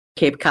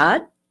Cape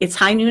Cod. It's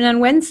high noon on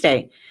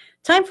Wednesday.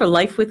 Time for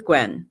Life with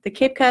Gwen, the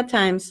Cape Cod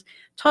Times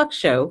talk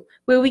show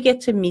where we get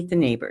to meet the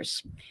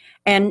neighbors.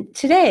 And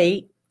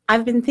today,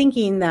 I've been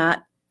thinking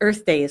that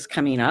Earth Day is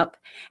coming up,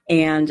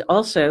 and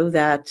also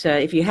that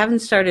if you haven't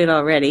started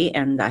already,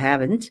 and I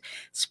haven't,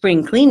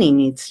 spring cleaning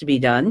needs to be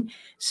done.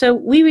 So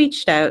we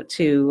reached out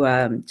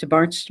to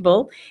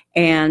Barnstable,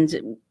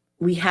 and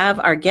we have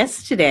our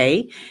guest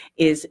today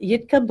is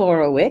Jitka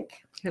Borowick.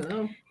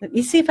 Hello. Let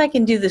me see if I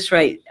can do this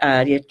right,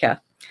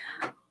 Jitka.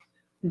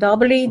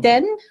 Dobrý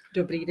den?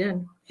 Dobrý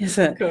den. Yes,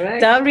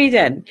 correct. Dobrý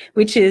den,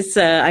 which is,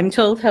 I'm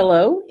told,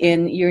 hello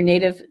in your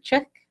native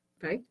Czech.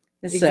 Right.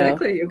 So,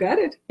 exactly. You got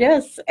it.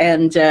 Yes.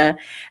 And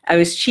I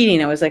was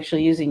cheating. I was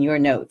actually using your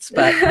notes.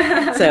 But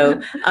so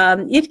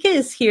Jitka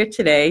is here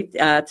today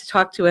to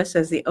talk to us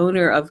as the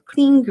owner of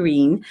Clean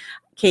Green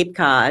Cape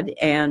Cod.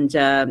 And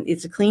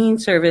it's a cleaning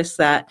service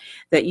that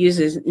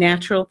uses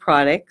natural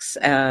products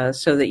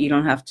so that you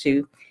don't have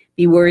to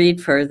be worried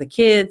for the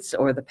kids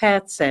or the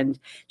pets, and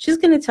she's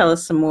going to tell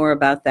us some more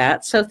about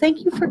that. So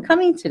thank you for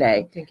coming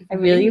today. Thank you. I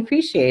really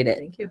appreciate it.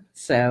 Thank you.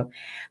 So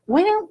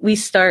why don't we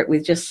start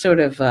with just sort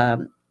of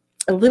a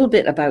little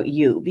bit about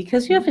you,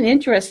 because you have an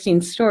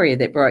interesting story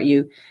that brought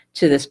you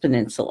to this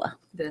peninsula.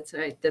 That's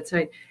right. That's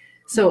right.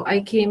 So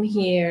I came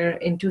here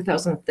in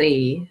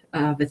 2003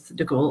 with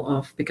the goal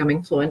of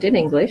becoming fluent in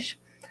English.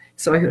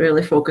 So I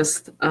really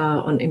focused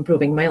on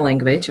improving my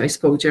language. I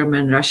spoke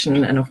German,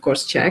 Russian, and of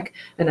course Czech,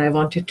 and I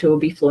wanted to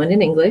be fluent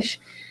in English.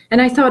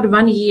 And I thought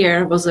 1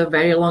 year was a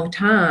very long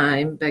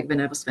time back when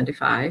I was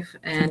 25,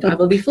 and I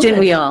will be fluent. Didn't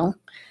we all?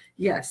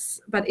 Yes,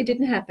 but it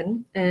didn't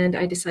happen, and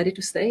I decided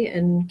to stay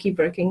and keep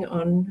working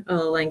on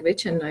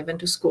language, and I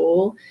went to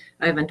school.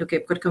 I went to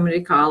Cape Cod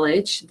Community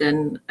College,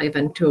 then I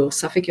went to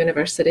Suffolk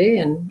University,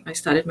 and I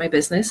started my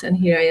business, and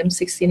here I am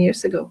 16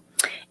 years ago.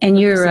 And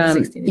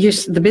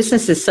the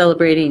business is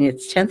celebrating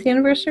its 10th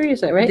anniversary,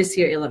 is that right? This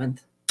year, 11th.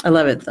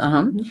 11th,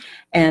 Mm-hmm.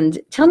 And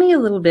tell me a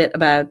little bit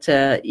about,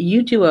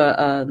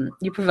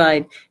 you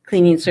provide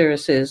cleaning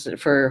services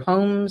for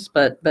homes,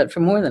 but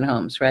for more than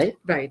homes, right?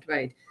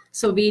 Right.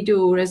 So we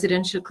do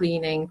residential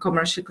cleaning,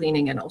 commercial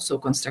cleaning, and also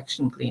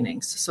construction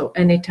cleanings. So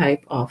any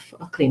type of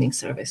cleaning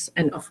service.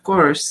 And of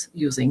course,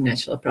 using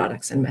natural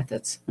products and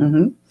methods.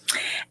 Mm-hmm.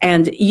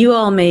 And you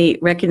all may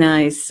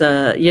recognize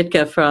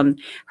Jitka from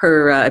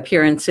her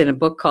appearance in a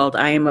book called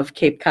I Am of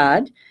Cape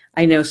Cod.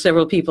 I know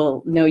several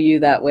people know you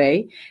that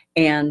way.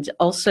 And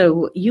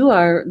also, you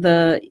are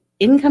the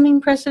incoming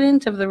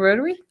president of the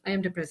Rotary? I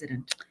am the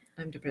president.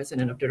 I'm the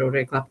president of the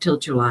Rotary Club till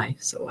July.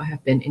 So I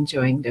have been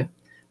enjoying the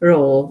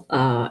role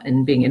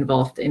and being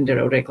involved in the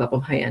Rotary Club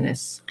of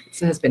Hyannis.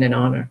 So it has been an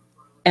honor.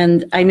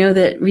 And I know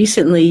that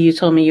recently you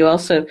told me you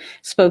also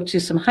spoke to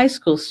some high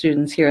school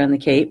students here on the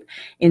Cape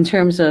in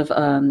terms of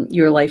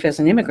your life as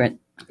an immigrant.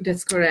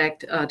 That's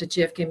correct. The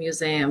JFK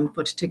Museum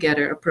put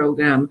together a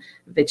program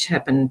which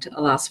happened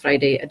last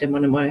Friday at the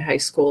Monomoy High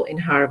School in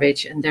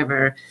Harwich, and there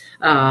were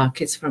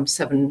kids from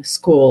 7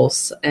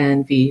 schools,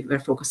 and we were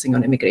focusing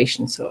on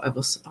immigration. So I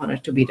was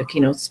honored to be the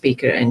keynote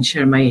speaker and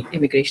share my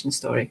immigration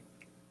story.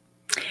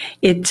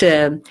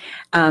 There's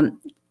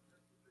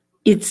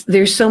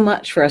so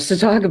much for us to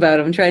talk about.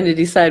 I'm trying to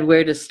decide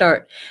where to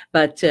start,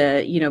 but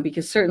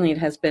because certainly it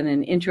has been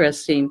an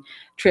interesting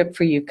trip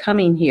for you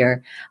coming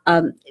here.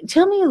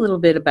 Tell me a little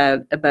bit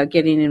about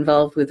getting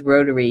involved with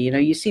Rotary.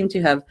 You seem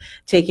to have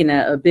taken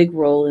a big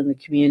role in the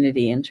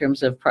community in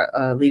terms of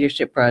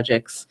leadership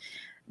projects.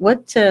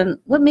 What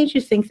made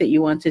you think that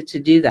you wanted to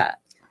do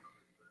that?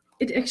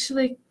 It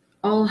actually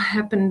all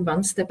happened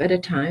one step at a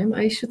time,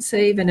 I should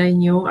say. When I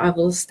knew I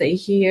will stay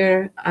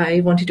here,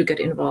 I wanted to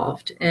get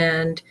involved.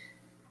 And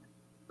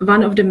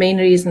one of the main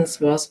reasons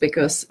was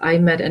because I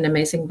met an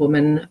amazing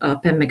woman,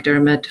 Pam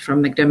McDermott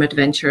from McDermott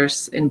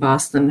Ventures in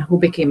Boston, who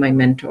became my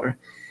mentor.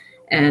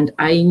 And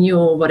I knew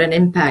what an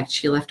impact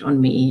she left on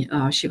me.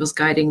 She was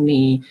guiding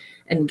me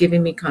and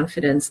giving me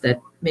confidence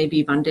that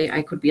maybe one day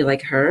I could be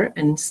like her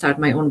and start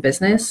my own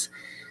business.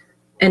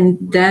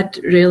 And that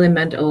really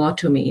meant a lot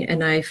to me.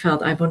 And I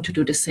felt I want to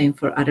do the same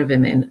for other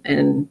women.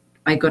 And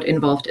I got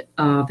involved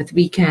with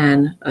We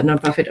Can, a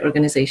nonprofit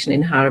organization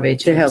in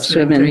Harwich. To help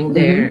women.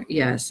 There.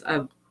 Yes,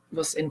 I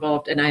was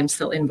involved, and I'm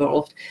still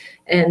involved.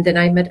 And then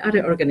I met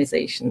other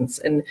organizations.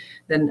 And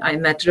then I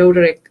met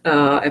Rotary.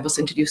 I was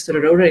introduced to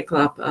the Rotary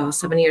Club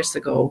 7 years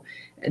ago,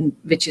 and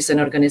which is an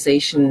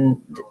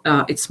organization.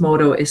 Its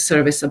motto is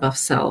service above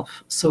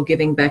self. So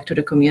giving back to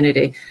the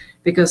community,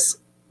 because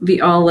we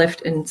all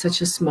lived in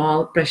such a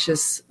small,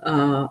 precious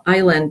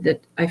island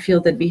that I feel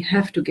that we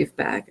have to give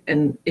back.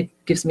 And it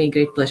gives me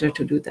great pleasure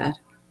to do that.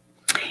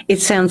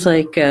 It sounds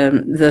like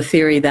the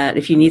theory that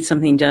if you need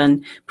something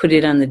done, put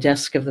it on the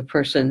desk of the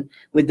person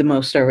with the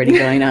most already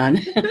going on.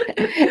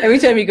 Every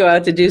time you go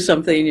out to do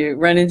something, you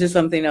run into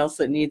something else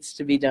that needs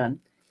to be done.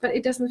 But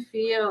it doesn't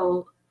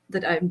feel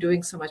that I'm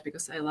doing so much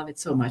because I love it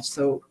so much.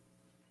 So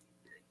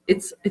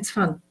it's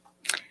fun.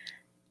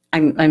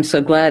 I'm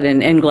so glad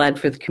and glad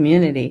for the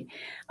community.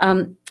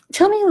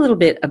 tell me a little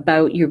bit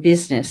about your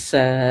business.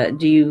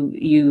 Do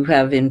you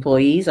have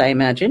employees, I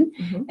imagine?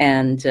 Mhm.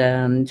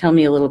 And tell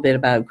me a little bit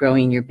about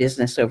growing your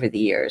business over the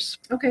years.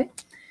 Okay.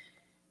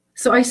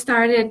 So I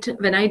started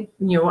when I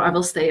knew I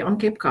will stay on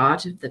Cape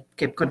Cod, that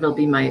Cape Cod will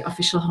be my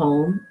official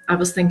home. I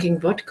was thinking,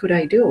 what could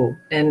I do?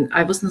 And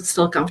I was not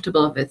still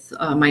comfortable with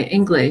my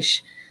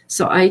English.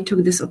 So I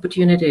took this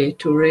opportunity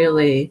to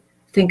really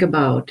think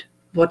about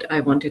what I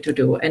wanted to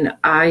do. And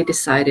I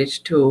decided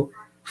to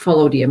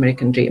follow the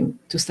American dream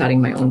to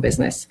starting my own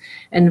business.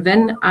 And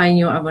when I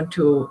knew I want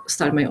to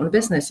start my own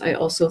business, I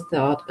also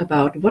thought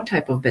about what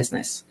type of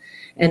business.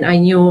 And I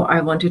knew I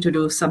wanted to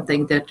do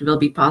something that will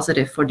be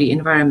positive for the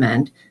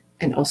environment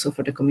and also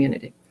for the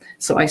community.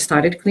 So I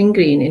started Clean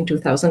Green in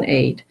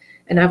 2008,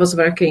 and I was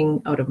working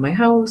out of my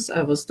house.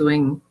 I was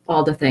doing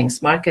all the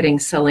things, marketing,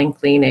 selling,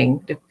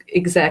 cleaning, the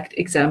exact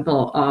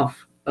example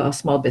of a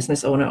small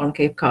business owner on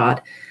Cape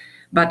Cod.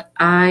 But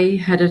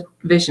I had a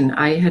vision,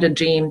 I had a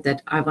dream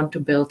that I want to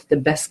build the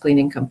best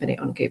cleaning company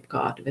on Cape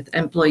Cod with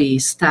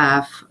employees,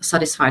 staff,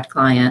 satisfied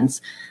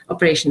clients,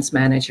 operations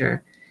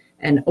manager.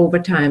 And over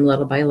time,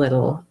 little by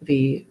little,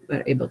 we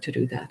were able to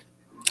do that.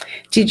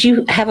 Did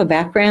you have a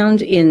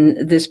background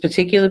in this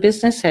particular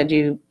business? Had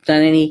you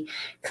done any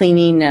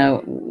cleaning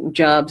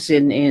jobs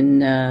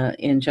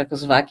in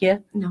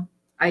Czechoslovakia? No,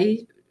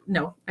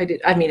 I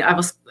did. I mean, I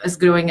was, as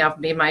growing up,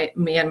 me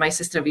and my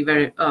sister, we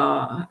were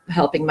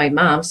helping my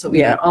mom, so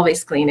we were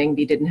always cleaning.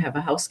 We didn't have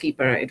a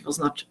housekeeper. It was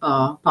not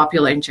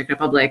popular in Czech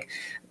Republic.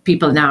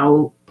 People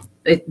now,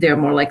 they're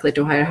more likely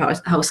to hire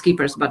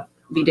housekeepers, but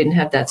we didn't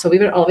have that. So we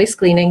were always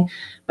cleaning.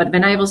 But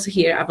when I was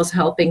here, I was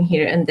helping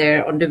here and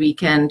there on the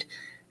weekend.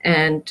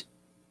 And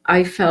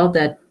I felt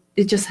that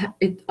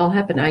it all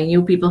happened. I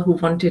knew people who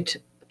wanted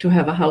to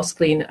have a house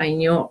clean. I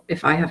knew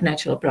if I have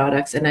natural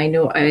products and I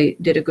knew I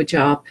did a good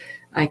job,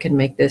 I can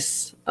make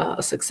this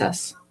a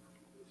success.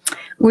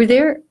 Were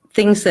there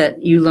things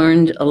that you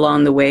learned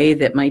along the way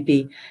that might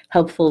be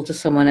helpful to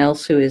someone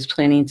else who is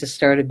planning to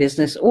start a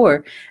business,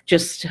 or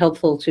just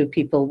helpful to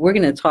people? We're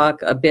going to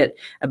talk a bit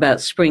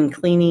about spring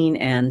cleaning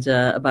and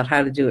about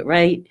how to do it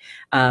right.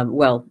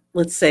 Well,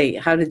 let's say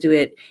how to do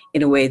it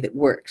in a way that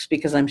works,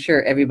 because I'm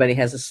sure everybody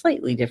has a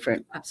slightly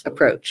different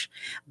approach.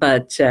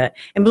 But,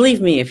 and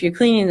believe me, if you're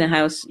cleaning the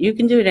house, you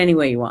can do it any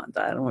way you want.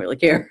 I don't really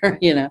care,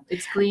 you know.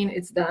 It's clean,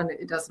 it's done.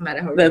 It doesn't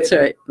matter how. That's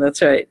right.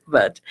 That's right.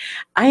 But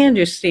I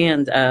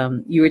understand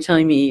you were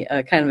telling me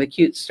kind of a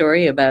cute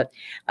story about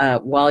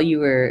while you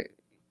were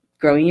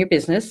growing your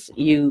business,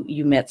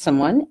 you met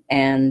someone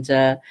and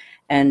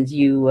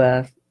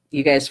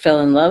you guys fell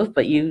in love,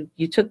 but you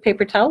took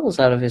paper towels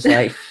out of his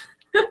life.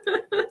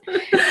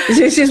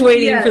 She's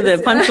waiting for the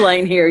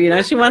punchline here. You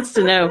know, she wants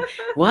to know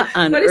what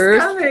on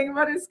earth.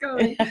 What is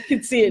coming? I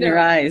can see it in her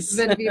eyes.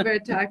 When we were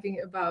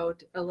talking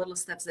about little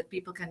steps that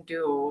people can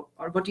do,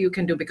 or what you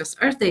can do, because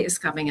Earth Day is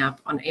coming up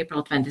on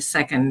April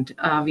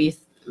 22nd. We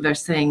were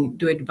saying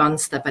do it one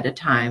step at a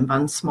time,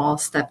 one small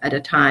step at a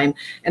time.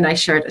 And I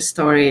shared a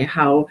story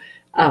how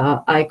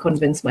I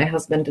convinced my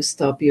husband to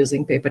stop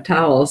using paper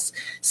towels.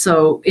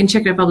 So in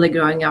Czech Republic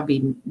growing up,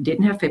 we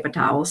didn't have paper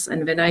towels.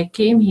 And when I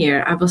came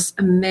here, I was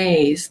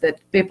amazed that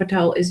paper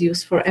towel is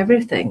used for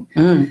everything.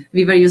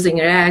 We were using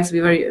rags, we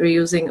were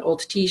using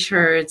old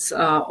T-shirts,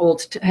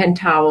 old hand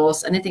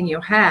towels, anything you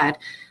had.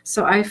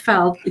 So I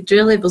felt it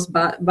really was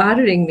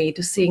bothering me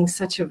to seeing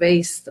such a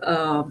waste.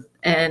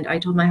 And I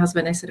told my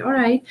husband, I said, all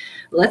right,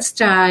 let's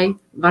try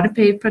one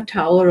paper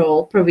towel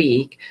roll per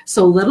week.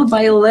 So little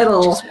by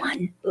little. Just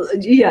one.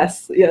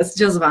 Yes,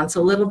 just one.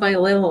 So little by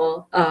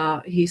little,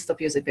 he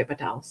stopped using paper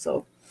towels.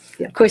 So,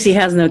 yeah. Of course, he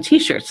has no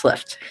T-shirts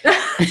left.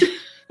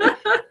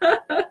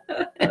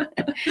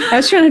 I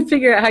was trying to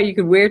figure out how you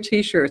could wear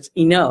T-shirts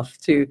enough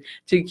to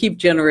keep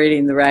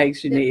generating the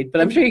rags you need. But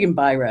I'm sure you can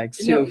buy rags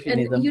too if you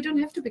need them. You don't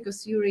have to,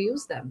 because you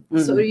reuse them.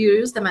 So you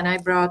use them, and I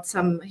brought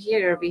some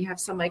here. We have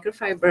some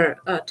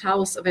microfiber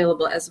towels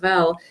available as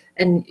well,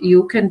 and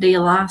they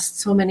last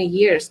so many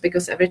years,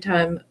 because every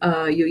time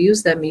you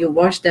use them, you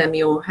wash them,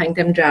 you hang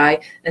them dry,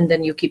 and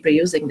then you keep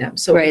reusing them.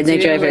 So right, they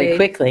dry very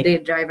quickly. They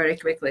dry very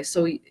quickly.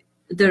 So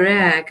the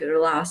rag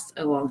lasts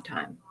a long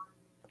time.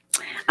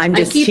 I'm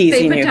just teasing you. I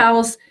keep paper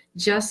towels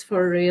just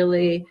for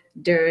really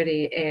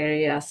dirty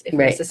areas if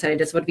necessary.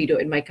 That's what we do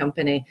in my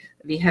company.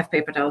 We have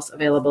paper towels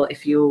available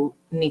if you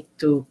need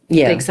to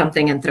take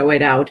something and throw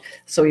it out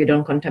so you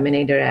don't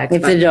contaminate the rag.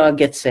 If the dog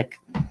gets sick.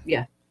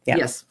 Yeah. Yeah.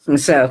 Yes.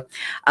 So,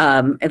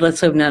 and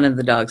let's hope none of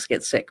the dogs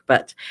get sick.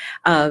 But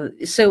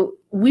so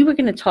we were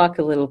going to talk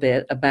a little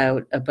bit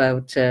about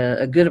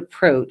a good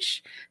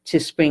approach to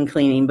spring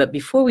cleaning. But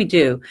before we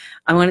do,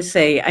 I want to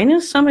say I know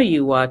some of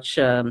you watch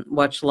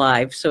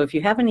live. So if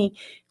you have any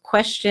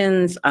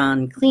questions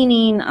on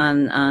cleaning,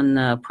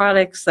 on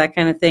products, that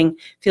kind of thing,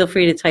 feel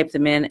free to type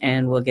them in,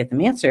 and we'll get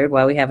them answered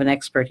while we have an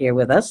expert here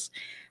with us.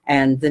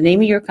 And the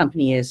name of your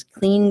company is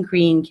Clean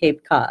Green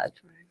Cape Cod.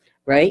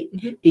 Right?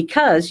 Mm-hmm.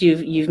 Because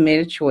you've made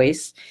a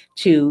choice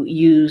to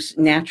use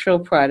natural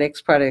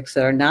products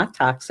that are not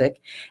toxic.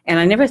 And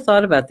I never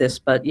thought about this,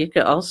 but you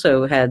could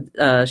also had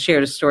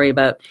shared a story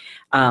about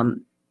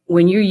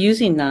when you're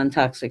using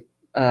non-toxic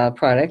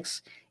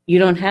products, you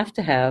don't have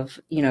to have,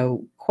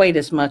 quite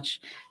as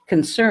much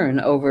concern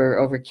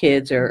over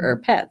kids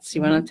or pets.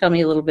 You want to tell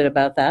me a little bit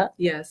about that?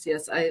 Yes.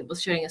 I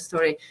was sharing a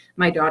story.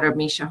 My daughter,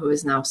 Misha, who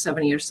is now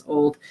 7 years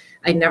old,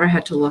 I never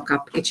had to look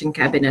up kitchen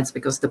cabinets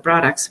because the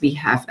products we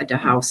have at the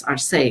house are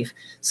safe.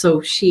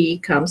 So she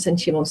comes and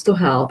she wants to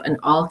help, and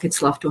all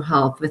kids love to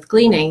help with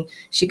cleaning.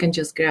 She can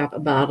just grab a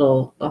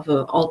bottle of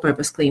an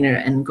all-purpose cleaner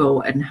and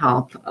go and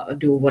help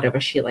do whatever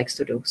she likes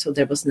to do. So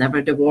there was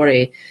never the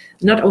worry,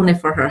 not only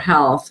for her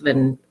health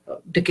when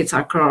the kids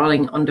are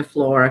crawling on the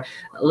floor,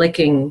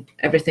 licking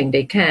everything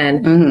they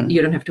can. Mm-hmm.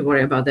 You don't have to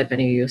worry about that when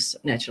you use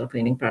natural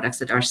cleaning products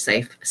that are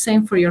safe.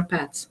 Same for your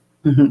pets.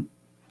 Mm-hmm.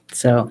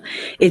 So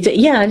it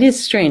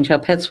is strange how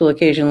pets will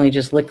occasionally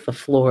just lick the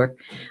floor.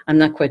 I'm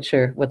not quite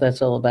sure what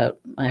that's all about.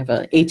 I have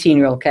an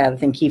 18-year-old cat. I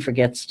think he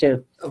forgets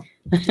too. Oh.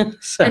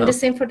 So. And the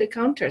same for the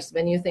counters.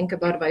 When you think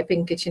about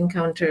wiping kitchen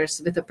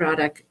counters with a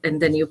product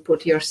and then you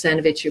put your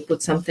sandwich, you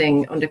put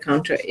something on the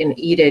counter and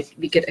eat it,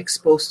 we get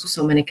exposed to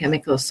so many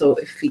chemicals. So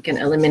if we can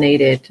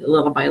eliminate it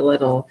little by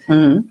little.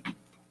 Mm-hmm.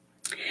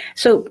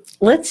 So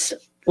let's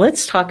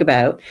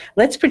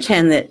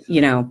pretend that,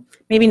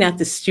 maybe not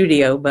the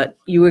studio, but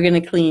you were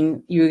going to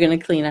clean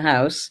a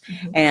house,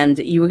 mm-hmm. and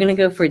you were going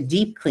to go for a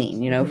deep clean,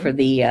 mm-hmm. for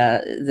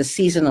the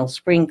seasonal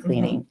spring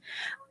cleaning.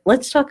 Mm-hmm.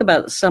 Let's talk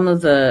about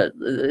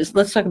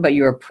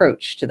your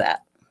approach to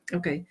that.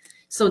 Okay.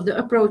 So the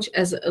approach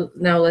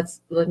now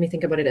let me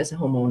think about it as a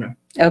homeowner.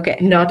 Okay.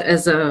 Not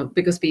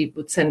because we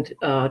would send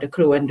the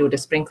crew and do the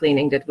spring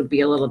cleaning, that would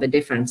be a little bit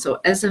different. So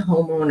as a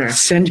homeowner.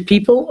 Send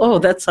people? Oh,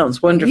 that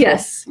sounds wonderful.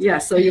 Yes.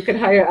 So you can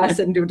hire us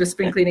and do the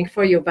spring cleaning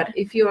for you. But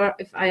if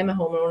I am a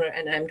homeowner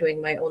and I'm doing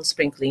my own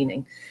spring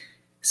cleaning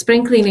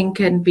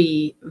can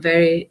be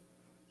very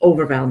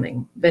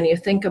overwhelming. When you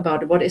think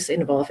about what is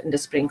involved in the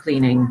spring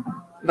cleaning,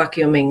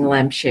 vacuuming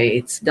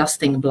lampshades,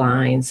 dusting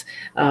blinds,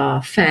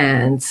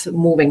 fans,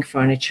 moving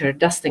furniture,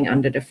 dusting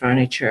under the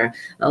furniture,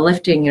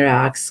 lifting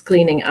rugs,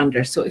 cleaning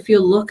under. So if you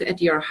look at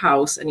your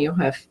house and you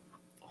have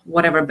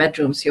whatever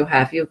bedrooms you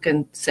have, you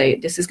can say,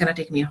 this is going to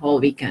take me a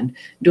whole weekend.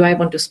 Do I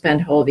want to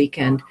spend a whole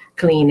weekend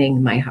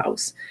cleaning my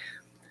house?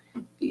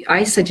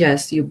 I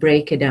suggest you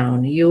break it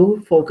down.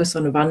 You focus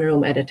on one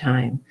room at a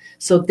time.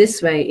 So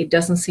this way it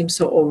doesn't seem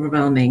so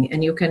overwhelming,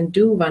 and you can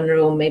do one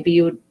room. Maybe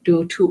you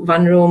do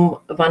one room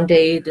one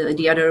day,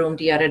 the other room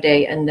the other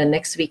day, and the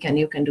next weekend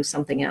you can do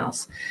something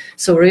else.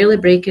 So really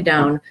break it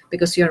down,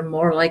 because you're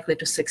more likely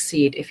to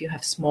succeed if you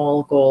have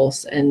small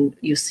goals and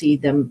you see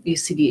the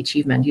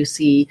achievement, you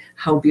see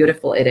how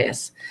beautiful it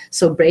is.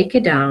 So break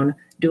it down,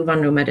 do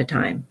one room at a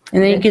time.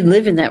 And then you can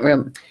live in that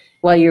room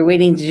while you're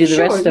waiting to do the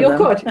rest of them. You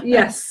could.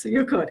 Yes,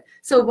 you could.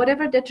 So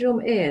whatever that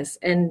room is,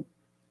 and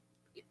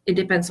it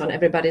depends on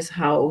everybody's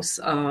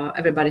house,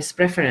 everybody's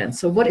preference.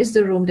 So what is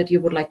the room that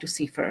you would like to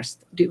see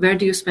first? Where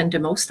do you spend the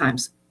most time?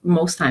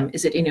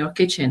 Is it in your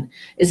kitchen?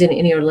 Is it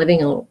in your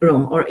living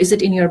room? Or is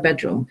it in your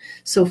bedroom?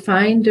 So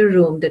find the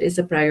room that is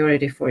a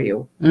priority for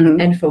you, mm-hmm.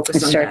 and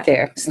focus on that.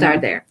 Start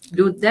mm-hmm. there.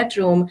 Do that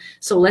room.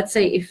 So let's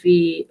say if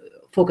we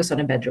focus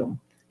on a bedroom,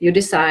 you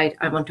decide,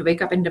 I want to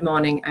wake up in the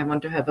morning, I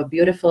want to have a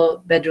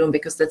beautiful bedroom,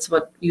 because that's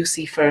what you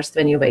see first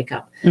when you wake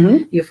up.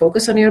 Mm-hmm. You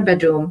focus on your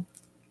bedroom.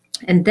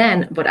 And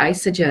then what I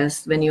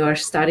suggest, when you are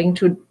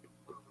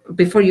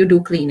before you do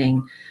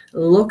cleaning,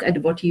 look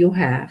at what you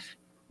have,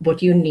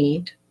 what you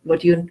need,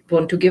 what you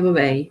want to give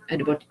away,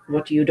 and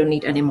what you don't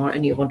need anymore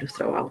and you want to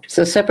throw out.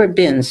 So separate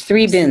bins,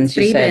 three bins,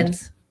 you said.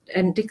 Bins.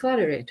 And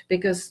declutter it,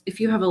 because if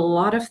you have a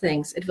lot of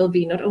things, it will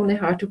be not only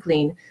hard to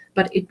clean,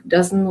 but it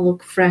doesn't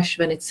look fresh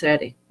when it's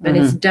ready. When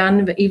mm-hmm. it's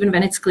done, even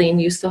when it's clean,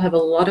 you still have a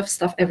lot of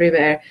stuff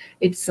everywhere.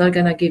 It's not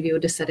going to give you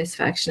the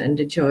satisfaction and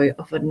the joy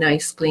of a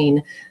nice,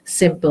 clean,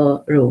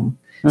 simple room.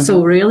 Mm-hmm.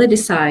 So really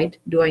decide,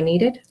 do I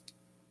need it?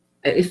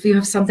 If you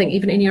have something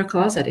even in your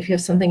closet, if you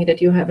have something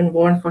that you haven't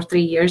worn for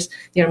 3 years,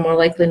 you're more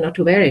likely not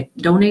to wear it.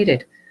 Donate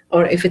it.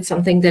 Or if it's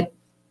something that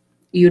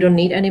you don't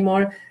need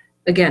anymore,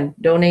 again,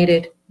 donate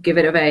it, give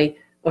it away,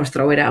 or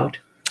throw it out.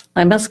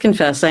 I must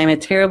confess, I'm a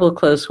terrible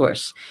clothes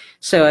horse.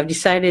 So I've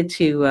decided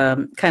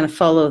to kind of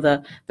follow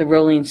the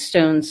Rolling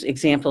Stones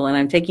example, and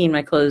I'm taking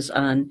my clothes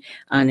on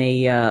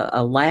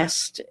a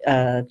last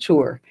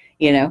tour,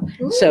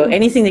 Ooh. So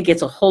anything that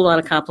gets a whole lot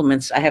of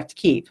compliments, I have to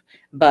keep.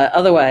 But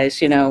otherwise,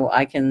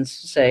 I can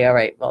say, all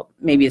right, well,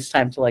 maybe it's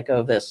time to let go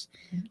of this.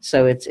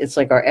 So it's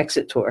like our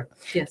exit tour.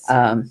 Yes.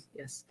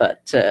 Yes.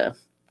 But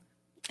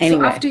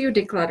anyway. So after you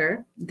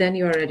declutter, then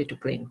you are ready to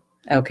clean.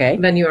 Okay.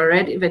 When you are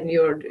ready, when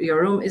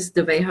your room is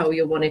the way how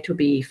you want it to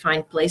be,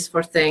 find place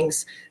for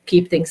things,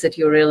 keep things that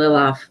you really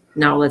love.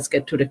 Now let's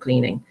get to the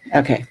cleaning.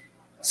 Okay.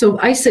 So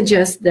I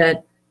suggest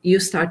that you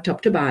start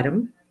top to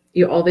bottom.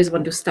 You always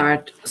want to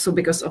start, so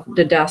because of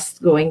the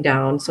dust going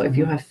down. So if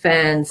you have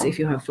fans, if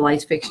you have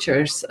light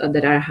fixtures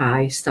that are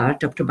high,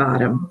 start top to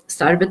bottom.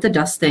 Start with the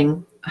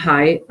dusting,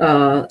 high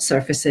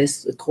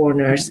surfaces,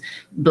 corners,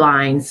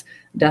 blinds,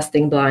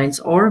 dusting blinds,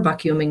 or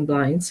vacuuming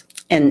blinds.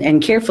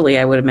 And carefully,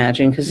 I would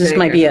imagine, because this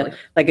might be a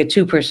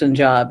 2-person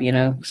job,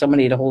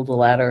 somebody to hold the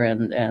ladder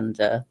and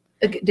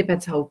It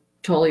depends how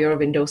tall your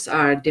windows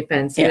are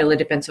depends. Yeah. It really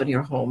depends on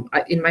your home.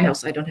 In my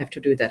house, I don't have to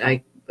do that.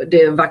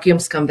 The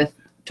vacuums come with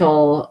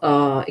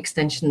tall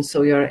extensions,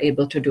 so you're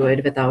able to do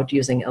it without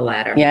using a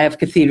ladder. Yeah, I have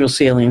cathedral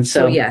ceilings,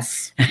 so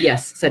yes,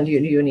 and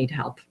you need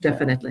help,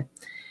 definitely.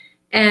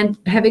 And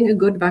having a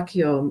good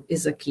vacuum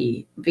is a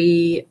key.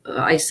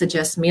 I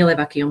suggest Miele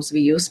vacuums. We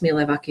use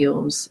Miele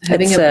vacuums.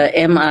 It's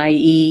M-I-E-H-L-E?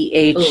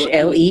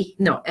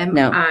 No,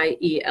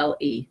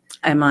 M-I-E-L-E.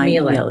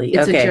 M-I-E-L-E.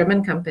 It's okay. a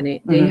German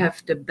company. They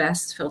have the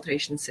best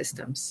filtration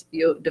systems.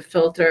 The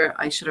filter,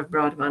 I should have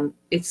brought one.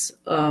 It's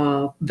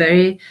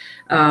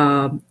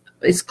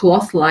it's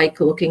cloth-like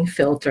looking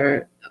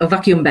filter, a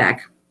vacuum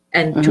bag,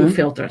 and 2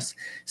 filters.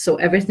 So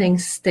everything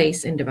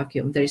stays in the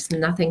vacuum. There is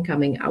nothing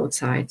coming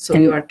outside. So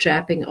you are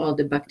trapping all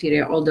the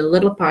bacteria, all the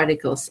little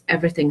particles,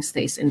 everything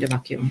stays in the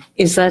vacuum.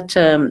 Is that,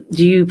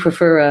 do you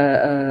prefer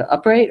a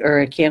upright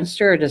or a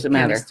canister, or does it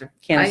matter?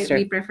 Canister.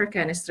 We prefer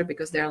canister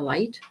because they're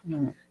light.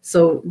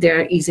 So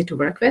they're easy to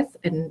work with.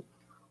 And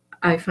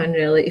I find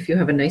really if you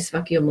have a nice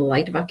vacuum, a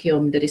light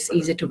vacuum that is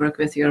easy to work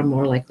with, you're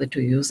more likely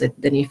to use it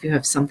than if you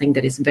have something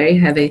that is very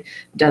heavy,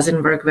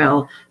 doesn't work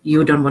well,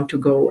 you don't want to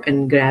go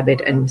and grab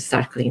it and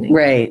start cleaning.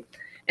 Right.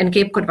 And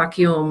Cape Cod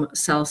Vacuum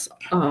sells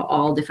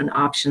all different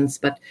options,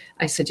 but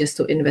I suggest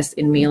to invest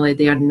in Miele.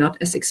 They are not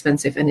as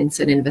expensive, and it's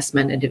an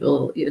investment, and it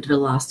will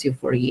last you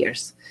for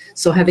years.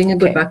 So having a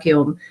good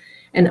vacuum,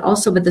 and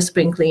also with the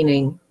spring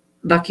cleaning,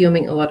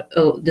 vacuuming a lot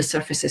the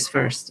surfaces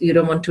first. You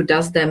don't want to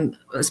dust them,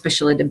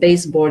 especially the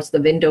baseboards, the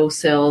window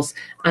sills,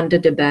 under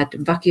the bed.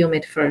 Vacuum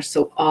it first,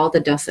 so all the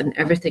dust and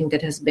everything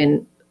that has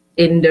been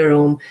in the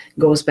room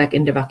goes back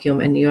in the vacuum,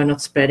 and you're not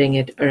spreading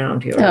it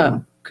around your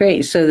room.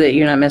 Great, so that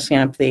you're not messing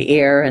up the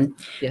air and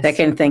that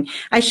kind of thing.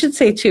 I should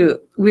say too,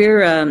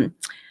 we're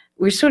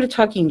sort of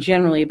talking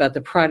generally about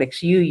the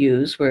products you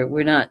use.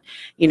 We're not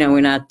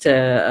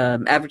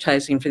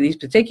advertising for these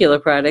particular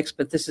products,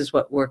 but this is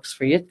what works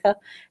for Jitka.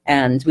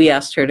 And we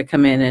asked her to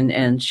come in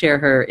and share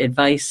her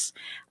advice.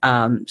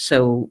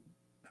 So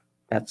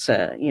that's,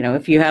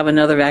 if you have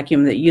another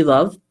vacuum that you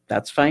love,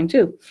 that's fine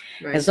too.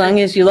 Right. As long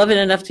as you love it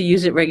enough to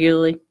use it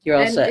regularly, you're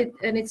all set.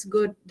 And it's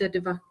good that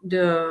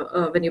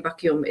when you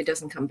vacuum, it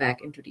doesn't come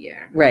back into the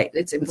air. Right.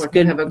 It's important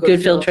to have a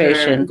good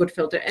filtration, good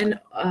filter, and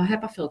a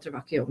HEPA filter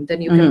vacuum.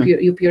 Then you can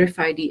you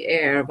purify the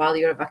air while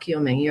you're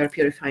vacuuming. You're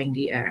purifying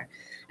the air,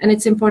 and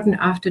it's important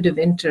after the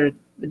winter.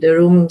 The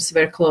rooms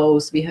were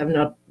closed. We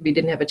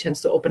didn't have a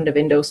chance to open the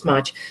windows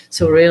much.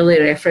 So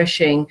really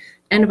refreshing.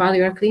 And while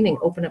you're cleaning,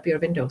 open up your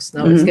windows.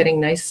 Now it's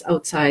getting nice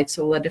outside,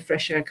 so let the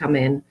fresh air come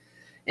in.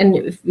 And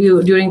if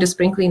during the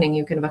spring cleaning,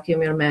 you can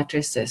vacuum your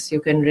mattresses. You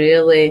can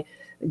really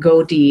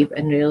go deep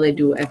and really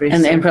do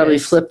everything. And probably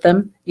flip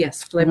them?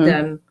 Yes, flip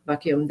them,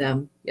 vacuum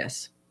them,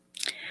 yes.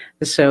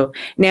 So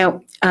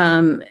now,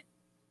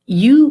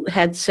 you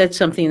had said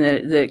something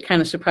that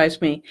kind of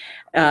surprised me.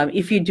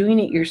 If you're doing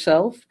it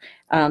yourself,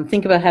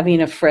 think about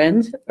having a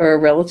friend or a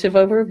relative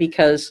over,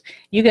 because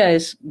you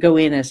guys go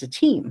in as a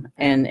team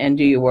and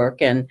do your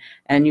work. And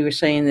you were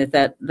saying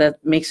that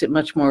makes it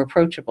much more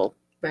approachable.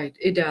 Right,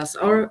 it does.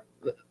 Or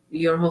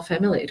your whole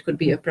family. It could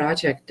be a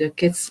project. The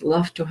kids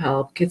love to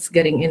help, kids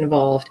getting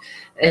involved,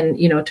 and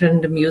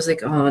turn the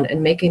music on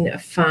and making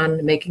it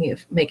fun, making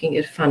it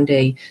a fun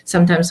day.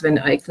 Sometimes when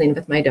I clean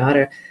with my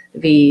daughter,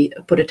 we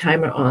put a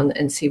timer on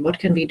and see what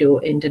can we do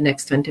in the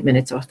next 20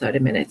 minutes or 30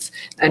 minutes.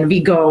 And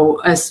we go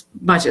as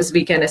much as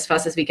we can, as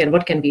fast as we can.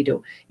 What can we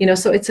do?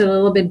 So it's a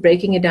little bit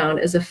breaking it down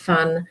as a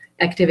fun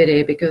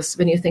activity, because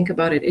when you think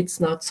about it, it's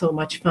not so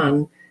much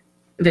fun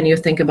when you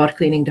think about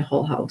cleaning the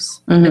whole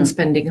house and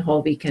spending a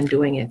whole weekend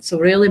doing it. So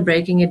really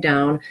breaking it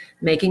down,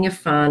 making it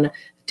fun,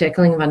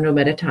 tackling one room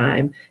at a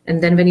time.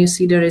 And then when you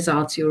see the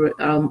results, you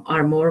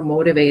are more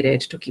motivated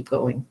to keep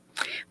going.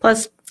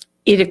 Plus,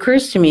 it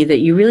occurs to me that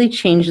you really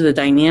change the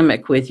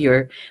dynamic with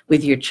your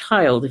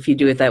child if you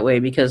do it that way,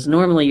 because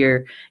normally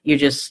you're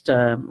just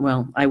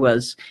I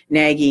was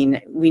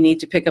nagging. We need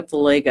to pick up the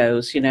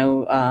Legos.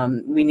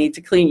 We need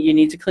to clean. You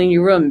need to clean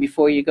your room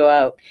before you go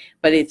out.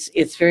 But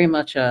it's very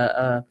much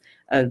a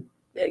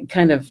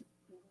kind of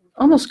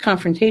almost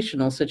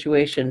confrontational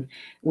situation,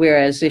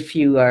 whereas if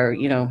you are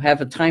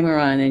have a timer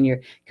on and you're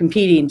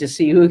competing to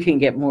see who can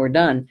get more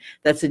done,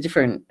 that's a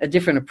different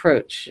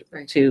approach.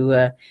 Right.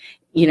 To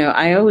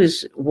I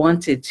always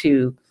wanted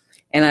to,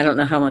 and I don't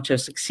know how much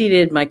I've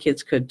succeeded. My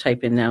kids could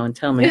type in now and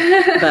tell me,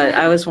 but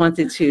I always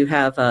wanted to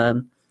have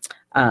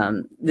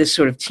this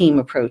sort of team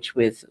approach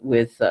with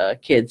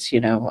kids.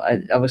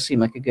 I always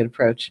seemed like a good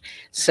approach.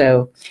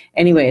 So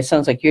anyway, it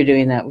sounds like you're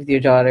doing that with your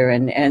daughter,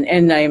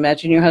 and I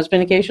imagine your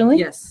husband occasionally.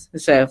 Yes.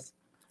 So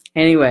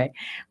anyway,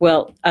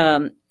 well,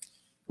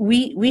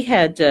 we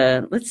had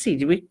let's see,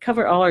 did we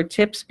cover all our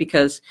tips?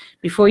 Because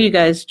before you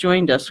guys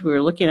joined us, we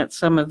were looking at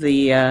some of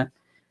the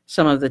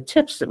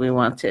tips that we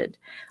wanted.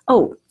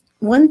 Oh,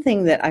 one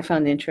thing that I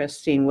found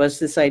interesting was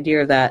this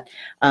idea that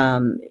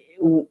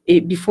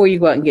before you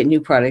go out and get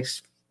new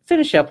products,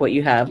 finish up what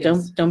you have.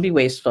 Yes. Don't be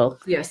wasteful.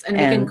 Yes, and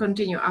you can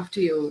continue after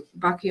you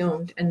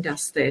vacuumed and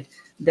dusted.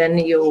 Then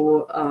you,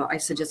 I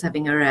suggest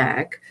having a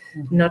rag,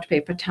 not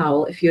paper towel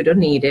if you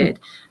don't need it,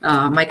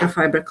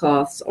 microfiber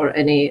cloths or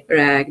any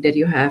rag that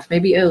you have,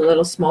 maybe a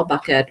little small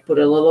bucket, put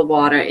a little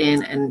water in,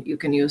 and you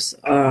can use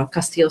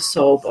Castile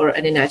soap or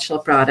any natural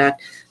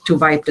product to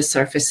wipe the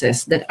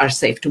surfaces that are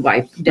safe to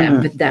wipe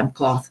with damp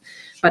cloth.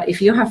 But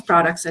if you have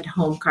products at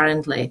home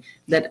currently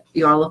that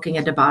you are looking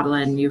at the bottle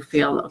and you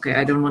feel, okay,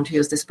 I don't want to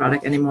use this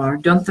product anymore,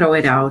 don't throw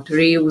it out,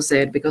 reuse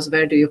it, because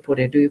where do you put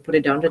it? Do you put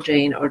it down the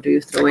drain or do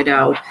you throw it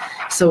out?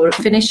 So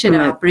finish it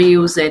up,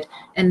 reuse it,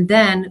 and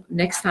then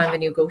next time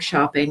when you go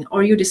shopping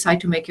or you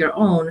decide to make your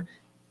own,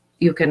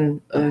 you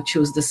can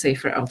choose the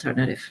safer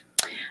alternative.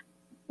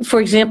 For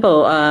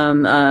example,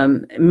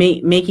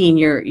 making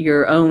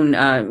your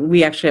own,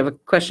 we actually have a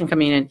question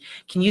coming in.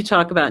 Can you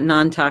talk about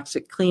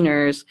non-toxic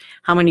cleaners?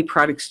 How many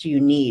products do you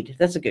need?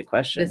 That's a good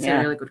question. That's a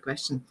really good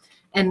question.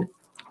 And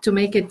to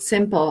make it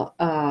simple,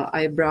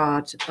 I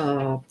brought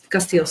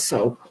Castile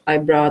soap. I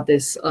brought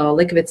this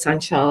liquid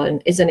sunshine,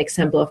 and it's an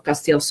example of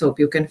Castile soap.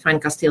 You can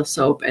find Castile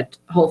soap at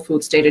Whole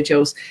Foods, Trader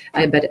Joe's,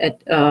 I bet at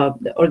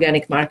the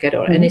organic market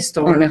or any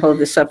store. I'm going to hold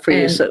this up for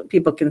you so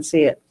people can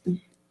see it.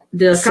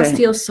 The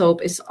Castile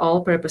soap is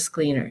all-purpose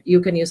cleaner. You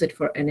can use it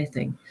for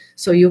anything.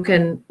 So you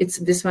can,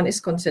 this one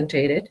is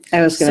concentrated.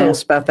 I was going to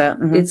ask about that.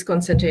 It's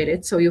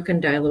concentrated, so you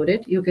can dilute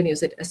it. You can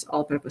use it as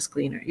all-purpose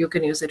cleaner. You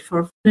can use it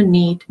for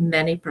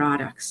many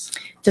products.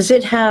 Does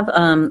it have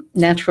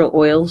natural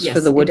oils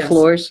for the wood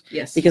floors?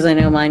 Yes. Because I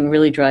know mine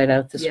really dried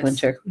out this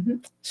winter.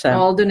 So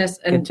all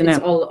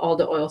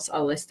the oils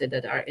are listed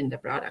that are in the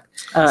product.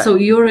 So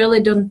you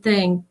really don't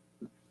think.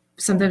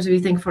 Sometimes we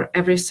think for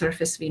every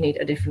surface we need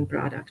a different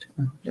product.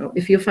 You know,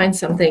 if you find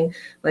something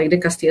like the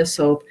Castile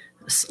soap,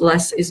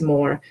 less is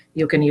more,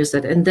 you can use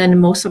that. And then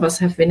most of us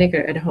have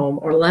vinegar at home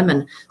or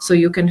lemon, so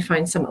you can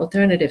find some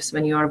alternatives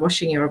when you are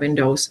washing your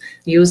windows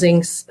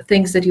using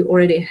things that you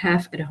already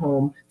have at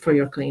home for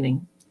your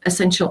cleaning.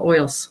 Essential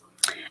oils.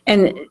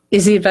 And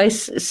is the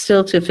advice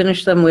still to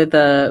finish them with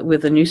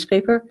a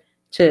newspaper?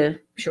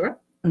 Sure.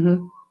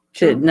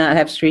 To not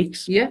have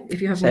streaks? Yeah,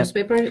 if you have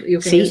newspaper, you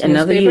can use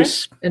another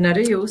newspaper. Another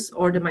use,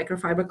 or the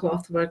microfiber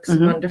cloth works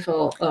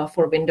wonderful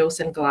for windows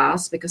and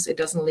glass because it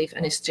doesn't leave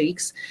any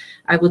streaks.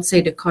 I would say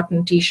the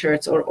cotton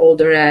t-shirts or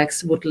older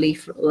rags would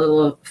leave a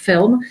little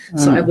film,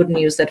 so I wouldn't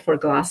use that for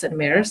glass and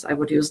mirrors. I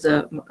would use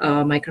the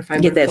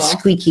microfiber Get that cloth.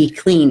 squeaky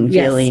clean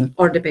feeling.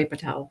 Or the paper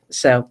towel.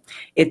 So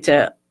it...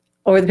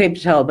 or the paper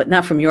towel, but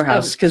not from your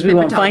house because we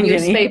won't find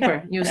any.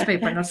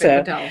 Newspaper, not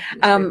paper towel.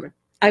 Newspaper.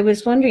 I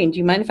was wondering, do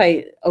you mind if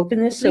I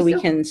open this so we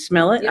can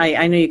smell it? Yeah.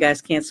 I know you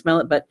guys can't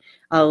smell it, but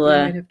I'll...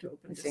 You might have to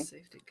open the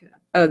safety cap.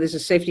 Oh, there's a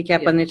safety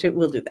cap on there too?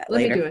 We'll do that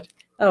later. Let me do it.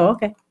 Oh,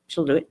 okay.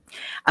 She'll do it.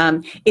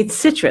 It's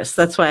citrus.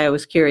 That's why I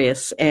was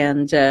curious.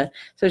 And so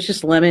it's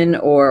just lemon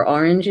or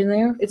orange in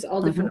there? It's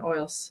all different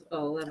oils.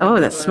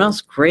 That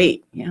smells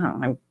great.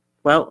 Yeah.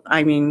 Well,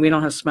 I mean, we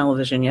don't have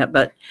smell-o-vision yet,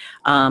 but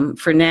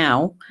for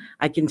now,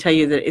 I can tell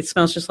you that it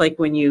smells just like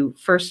when you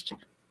first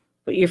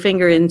put your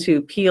finger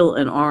into peel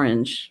an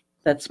orange.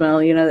 That smell,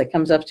 that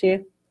comes up to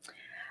you.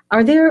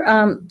 Are there...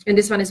 and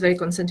this one is very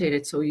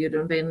concentrated, so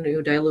when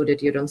you dilute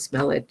it, you don't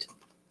smell it.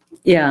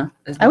 Yeah.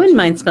 I wouldn't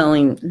mind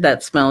smelling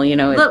that smell,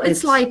 Well,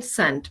 it's light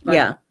scent. But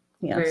yeah.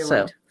 Very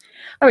so, light.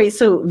 All right.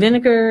 So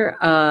vinegar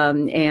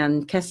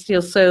and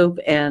Castile soap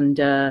and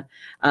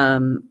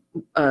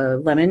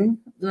lemon.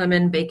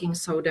 Lemon, baking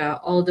soda,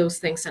 all those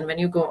things. And when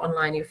you go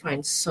online, you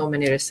find so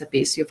many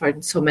recipes. You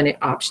find so many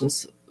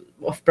options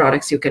of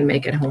products you can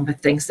make at home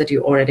with things that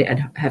you already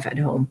have at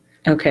home.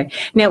 Okay.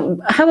 Now,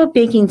 how about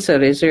baking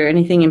soda? Is there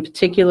anything in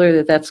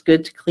particular that's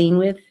good to clean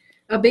with?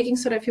 Baking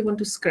soda, if you want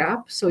to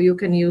scrub, so you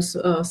can use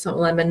some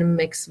lemon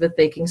mix with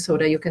baking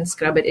soda. You can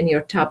scrub it in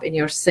your tub, in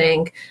your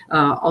sink.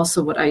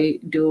 Also, what I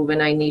do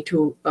when I need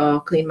to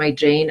clean my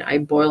drain, I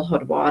boil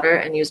hot water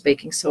and use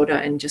baking soda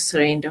and just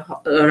run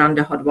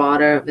the hot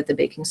water with the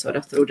baking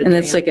soda through the drain. And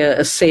that's like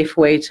a safe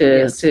way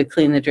to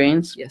clean the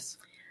drains? Yes.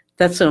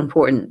 That's so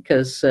important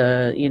because,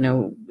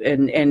 and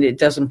it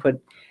doesn't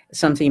put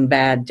something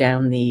bad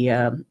down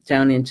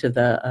into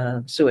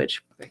the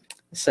sewage. Right.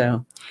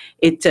 So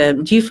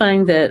do you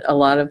find that a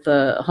lot of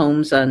the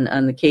homes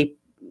on the Cape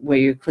where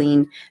you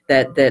clean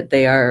that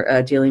they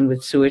are dealing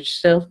with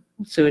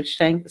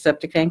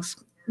septic tanks?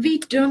 We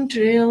don't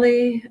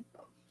really,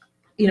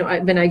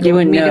 when I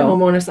go meet the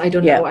homeowners, I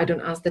don't know. I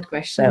don't ask that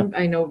question. So.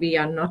 I know we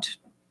are not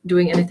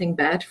doing anything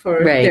bad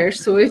for their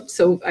sewage,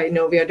 so I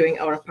know we are doing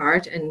our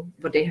part, and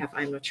what they have,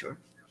 I'm not sure.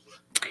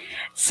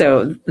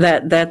 So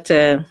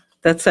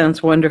that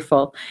sounds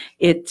wonderful.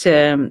 It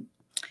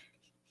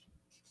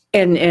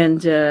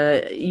and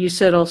you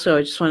said also,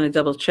 I just want to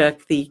double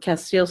check, the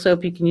Castile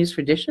soap you can use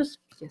for dishes?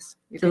 Yes,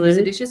 you can use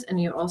the dishes, and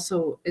you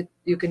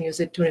can use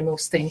it to remove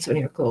stains on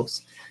your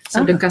clothes.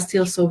 So the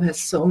Castile soap has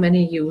so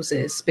many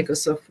uses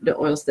because of the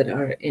oils that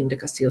are in the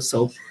Castile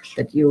soap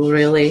that you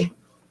really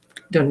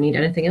don't need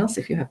anything else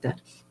if you have that.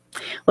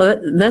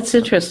 Well, that's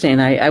interesting.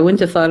 I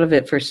wouldn't have thought of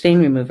it for stain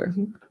remover,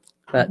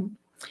 but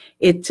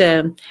it.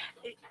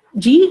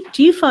 Do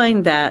you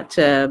find that,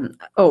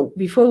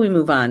 before we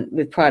move on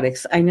with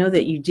products, I know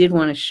that you did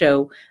want to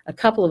show a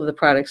couple of the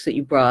products that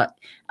you brought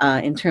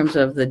in terms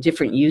of the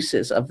different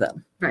uses of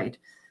them. Right.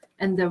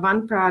 And the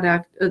one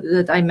product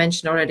that I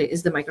mentioned already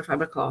is the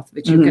microfiber cloth,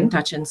 which you can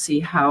touch and see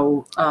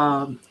how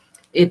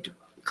it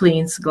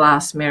cleans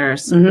glass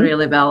mirrors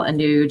really well. And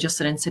you just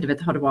rinse it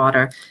with hot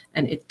water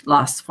and it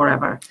lasts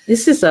forever.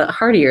 This is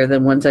hardier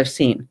than ones I've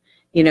seen.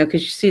 You know,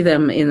 because you see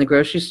them in the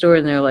grocery store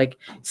and they're like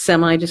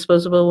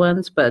semi-disposable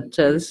ones, but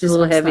this is a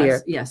little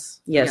heavier.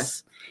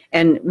 Yes.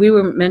 And we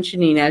were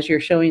mentioning, as you're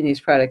showing these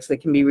products that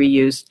can be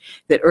reused,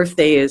 that Earth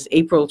Day is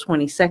April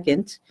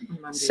 22nd.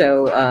 Monday.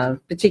 So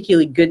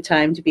particularly good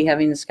time to be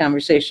having this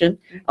conversation,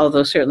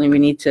 although certainly we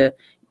need to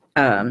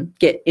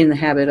get in the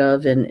habit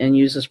of and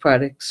use those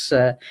products.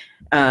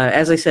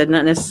 As I said,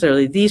 not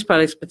necessarily these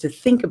products, but to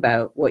think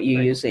about what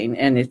you're using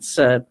and its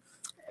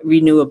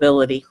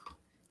renewability.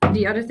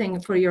 The other thing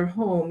for your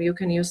home, you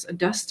can use a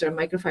duster,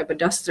 microfiber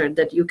duster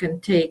that you can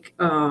take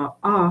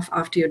off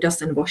after you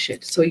dust and wash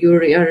it. So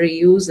you're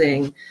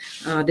reusing,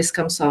 this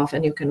comes off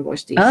and you can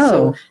wash these.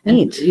 Oh,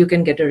 neat. You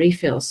can get a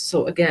refill.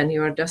 So again,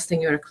 you're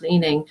dusting, you're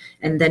cleaning,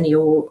 and then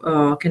you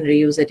can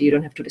reuse it. You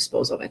don't have to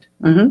dispose of it.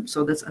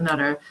 So that's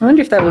another. I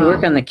wonder if that would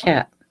work on the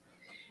cat.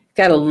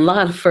 Got a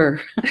lot of fur.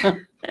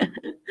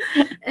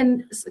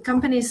 And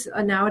companies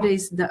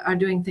nowadays that are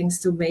doing things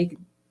to make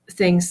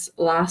things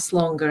last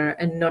longer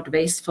and not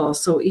wasteful.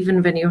 So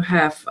even when you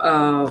have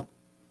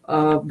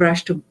a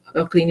brush to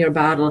clean your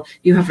bottle,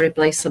 you have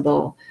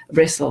replaceable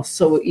bristles.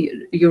 So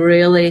you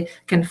really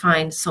can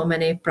find so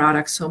many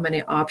products, so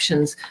many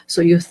options.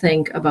 So you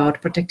think about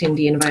protecting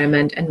the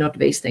environment and not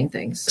wasting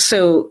things.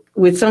 So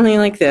with something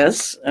like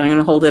this, I'm going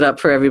to hold it up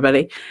for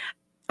everybody.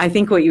 I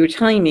think what you were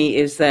telling me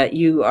is that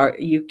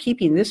you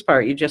keeping this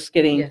part, you're just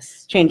getting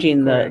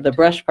changing the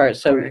brush part.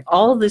 So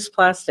all of this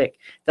plastic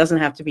doesn't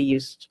have to be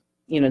used.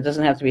 You know,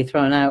 doesn't have to be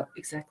thrown out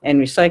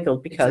and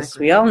recycled, because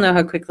we all know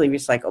how quickly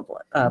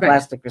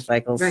plastic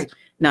recycles.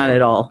 Not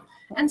at all.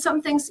 And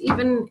some things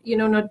even,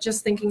 not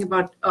just thinking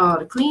about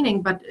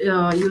cleaning, but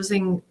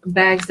using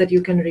bags that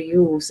you can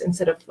reuse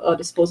instead of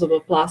disposable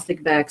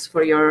plastic bags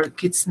for your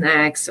kids'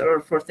 snacks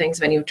or for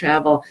things when you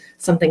travel,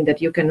 something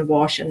that you can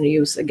wash and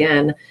use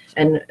again,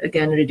 and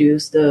again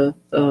reduce the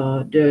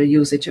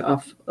usage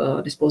of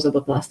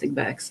disposable plastic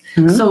bags.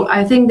 So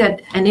I think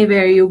that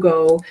anywhere you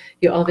go,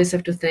 you always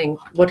have to think,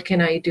 what can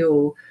I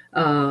do?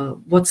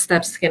 What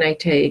steps can I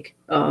take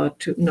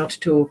to not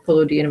to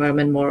pollute the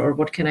environment more, or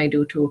what can I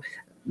do to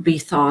be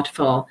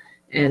thoughtful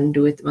and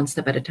do it one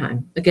step at a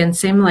time. Again,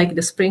 same like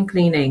the spring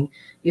cleaning,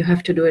 you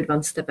have to do it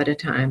one step at a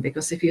time,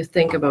 because if you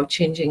think about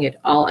changing it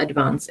all at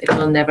once, it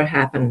will never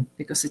happen,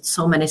 because it's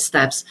so many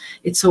steps,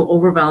 it's so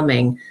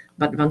overwhelming.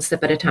 But one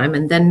step at a time,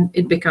 and then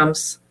it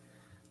becomes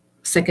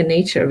second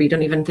nature. We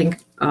don't even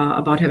think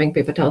about having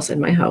paper towels in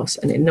my house,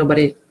 and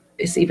nobody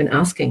is even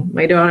asking.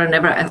 My daughter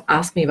never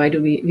asked me why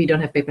do we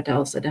don't have paper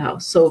towels at the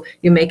house. So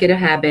you make it a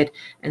habit,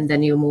 and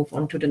then you move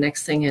on to the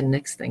next thing and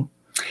next thing.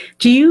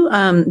 Do you,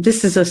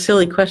 this is a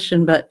silly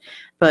question, but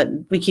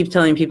we keep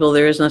telling people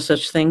there is no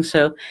such thing.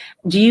 So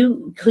do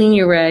you clean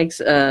your rags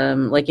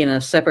like in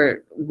a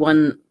separate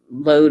one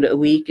load a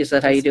week? Is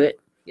that how you do it?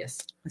 Yes.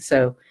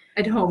 So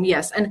at home,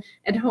 yes. And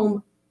at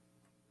home,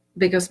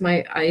 because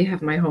I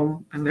have my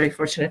home, I'm very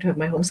fortunate to have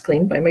my homes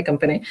cleaned by my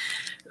company.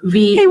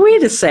 Hey,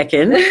 wait a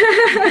second. We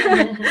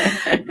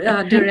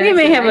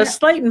may have a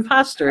slight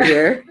imposter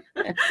here.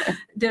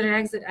 The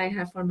rags that I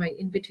have for my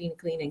in-between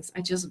cleanings,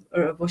 I just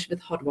wash with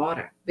hot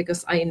water,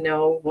 because I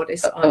know what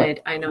is on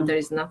it. I know there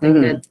is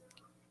nothing that,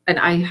 and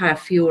I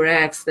have few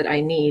rags that I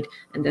need,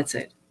 and that's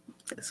it.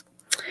 Yes.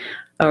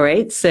 All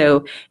right,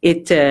 so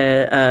it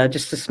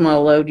just a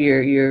small load.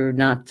 You're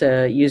not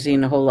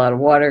using a whole lot of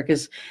water,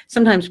 because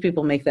sometimes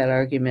people make that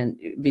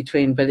argument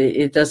between, but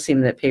it does seem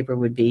that paper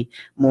would be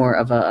more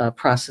of a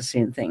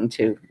processing thing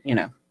too.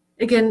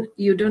 Again,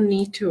 you don't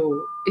need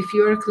to. If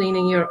you're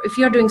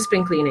doing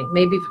spring cleaning,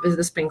 maybe with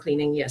the spring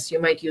cleaning, yes, you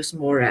might use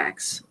more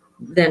rags.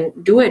 Then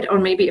do it. Or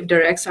maybe if the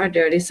rags are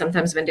dirty,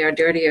 sometimes when they are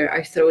dirtier,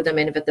 I throw them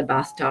in with the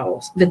bath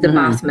towels, with the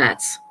bath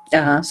mats.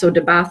 So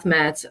the bath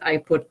mats I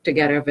put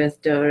together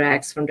with the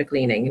rags from the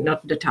cleaning,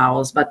 not the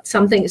towels, but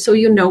something, so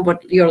you know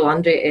what your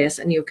laundry is,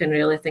 and you can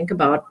really think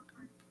about,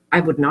 I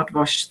would not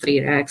wash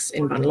 3 rags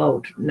in one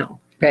load. No.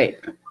 Right.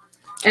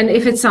 And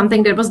if it's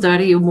something that was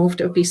dirty, you moved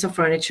a piece of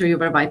furniture, you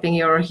were wiping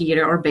your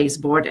heater or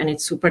baseboard, and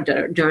it's super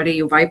dirty,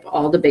 you wipe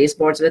all the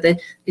baseboards with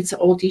it. It's an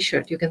old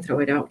T-shirt. You can throw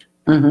it out.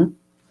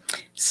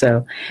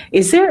 So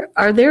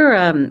are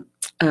there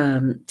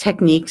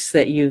techniques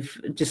that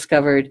you've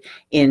discovered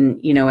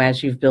in,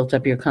 as you've built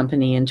up your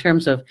company, in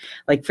terms of,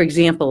 like, for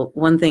example,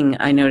 one thing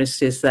I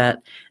noticed is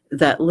that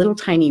little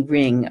tiny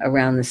ring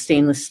around the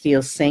stainless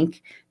steel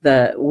sink,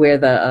 where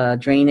the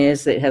drain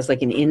is, it has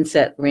like an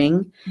inset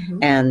ring.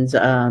 And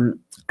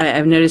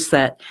I've noticed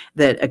that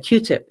a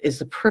Q-tip is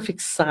the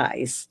perfect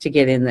size to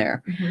get in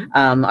there.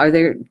 Are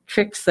there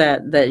tricks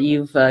that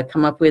you've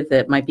come up with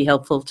that might be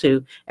helpful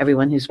to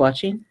everyone who's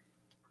watching?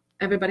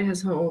 everybody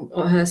has home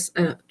or has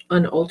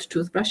an old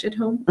toothbrush at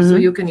home. Mhm. So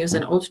you can use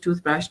an old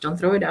toothbrush, don't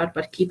throw it out,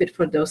 but keep it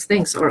for those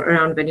things. Or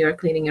around when you're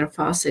cleaning your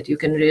faucet, you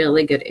can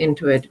really get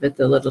into it with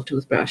the little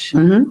toothbrush,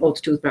 Mhm.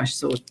 old toothbrush.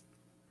 So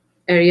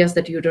areas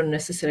that you don't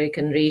necessarily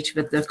can reach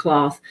with the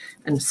cloth,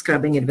 and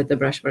scrubbing it with the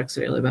brush works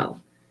really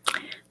well.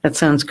 That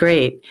sounds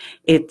great.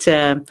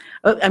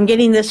 I'm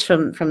getting this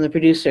from the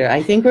producer.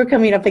 I think we're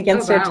coming up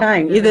against Oh, our wow.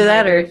 time. You're Either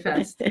that, very or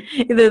fast.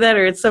 either that,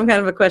 or it's some kind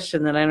of a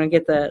question that I don't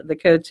get the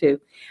code to.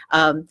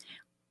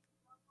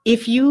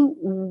 If you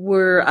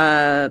were,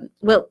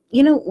 well,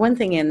 one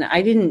thing, and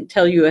I didn't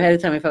tell you ahead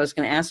of time if I was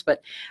going to ask,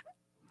 but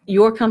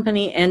your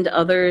company and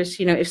others,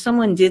 if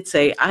someone did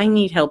say, I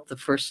need help the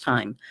first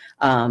time,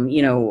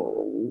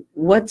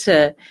 what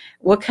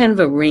kind of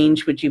a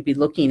range would you be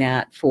looking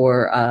at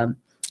for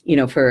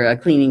a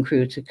cleaning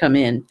crew to come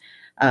in?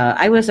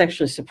 I was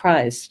actually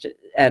surprised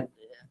at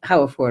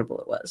how affordable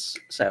it was.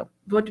 So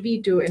what we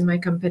do in my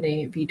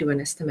company, we do an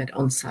estimate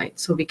on site.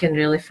 So we can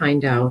really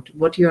find out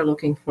what you're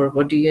looking for,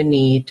 what do you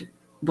need,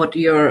 what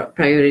your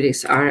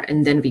priorities are,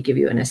 and then we give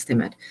you an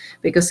estimate.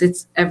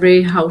 Because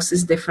every house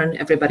is different,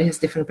 everybody has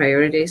different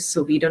priorities.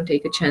 So we don't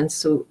take a chance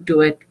to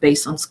do it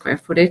based on square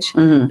footage,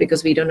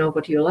 because we don't know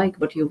what you like,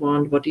 what you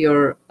want, what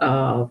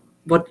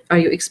are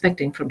you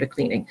expecting from the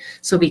cleaning.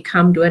 So we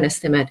come do an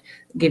estimate,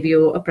 give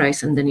you a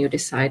price, and then you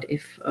decide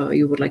if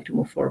you would like to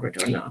move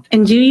forward or not.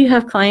 And do you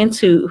have clients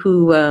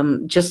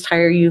who just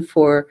hire you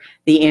for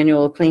the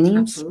annual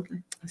cleanings?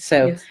 Absolutely.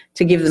 So Yes.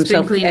 to give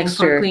themselves Spring cleaning,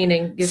 fall extra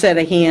cleaning, set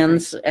of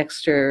hands,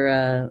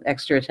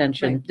 extra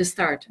attention. Right, the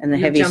start and the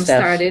you heavy jump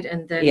stuff. start it,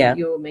 and then Yeah.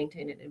 you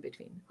maintain it in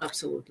between.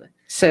 Absolutely.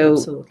 So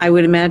Absolutely. I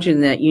would imagine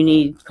that you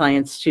need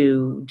clients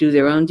to do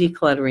their own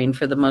decluttering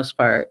for the most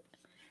part,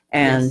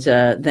 and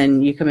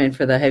then you come in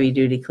for the heavy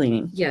duty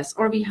cleaning. Yes,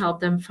 or we help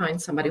them find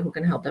somebody who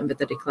can help them with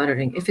the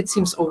decluttering. If it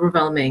seems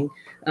overwhelming,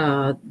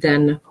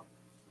 then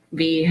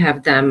we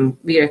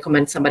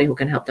recommend somebody who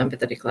can help them with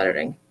the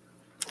decluttering.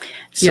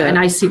 So, And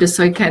I see the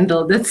soy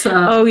candle. That's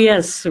oh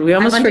yes, we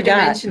almost I wanted to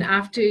forgot. mention,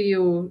 after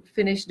you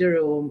finish the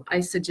room,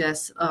 I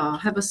suggest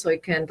have a soy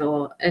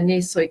candle,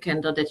 any soy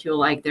candle that you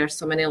like. There are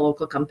so many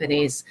local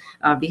companies.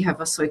 We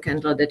have a soy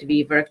candle that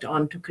we worked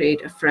on to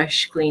create a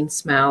fresh, clean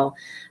smell.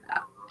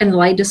 And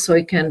light the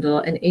soy candle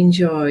and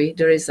enjoy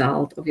the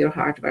result of your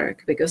hard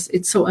work, because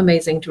it's so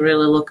amazing to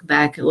really look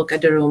back, look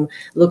at the room,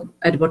 look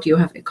at what you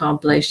have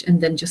accomplished,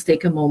 and then just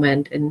take a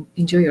moment and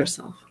enjoy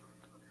yourself.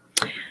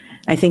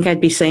 I think I'd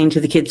be saying to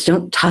the kids,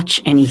 don't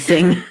touch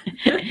anything.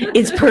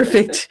 It's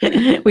perfect.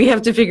 We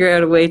have to figure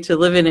out a way to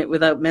live in it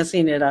without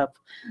messing it up.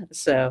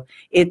 So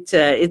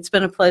it's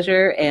been a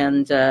pleasure.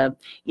 And,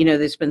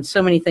 there's been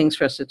so many things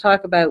for us to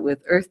talk about with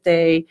Earth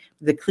Day,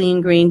 the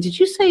Clean Green. Did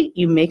you say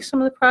you make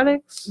some of the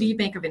products? We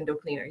make a window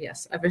cleaner,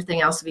 yes.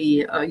 Everything else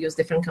we use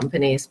different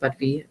companies, but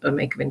we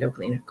make a window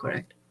cleaner,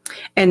 correct.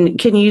 And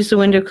can you use the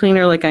window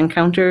cleaner like on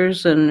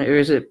counters, or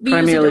is it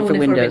primarily for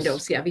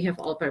windows? Yeah, we have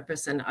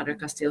all-purpose and other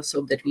Castile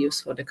soap that we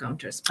use for the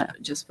counters,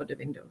 just for the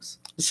windows.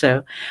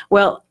 So,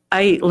 well,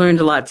 I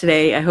learned a lot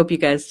today. I hope you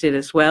guys did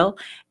as well.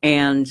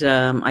 And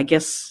I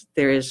guess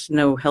there is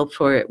no help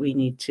for it. We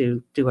need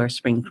to do our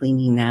spring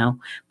cleaning now.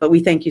 But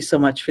we thank you so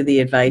much for the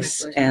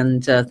advice,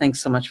 and thanks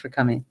so much for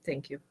coming.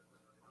 Thank you.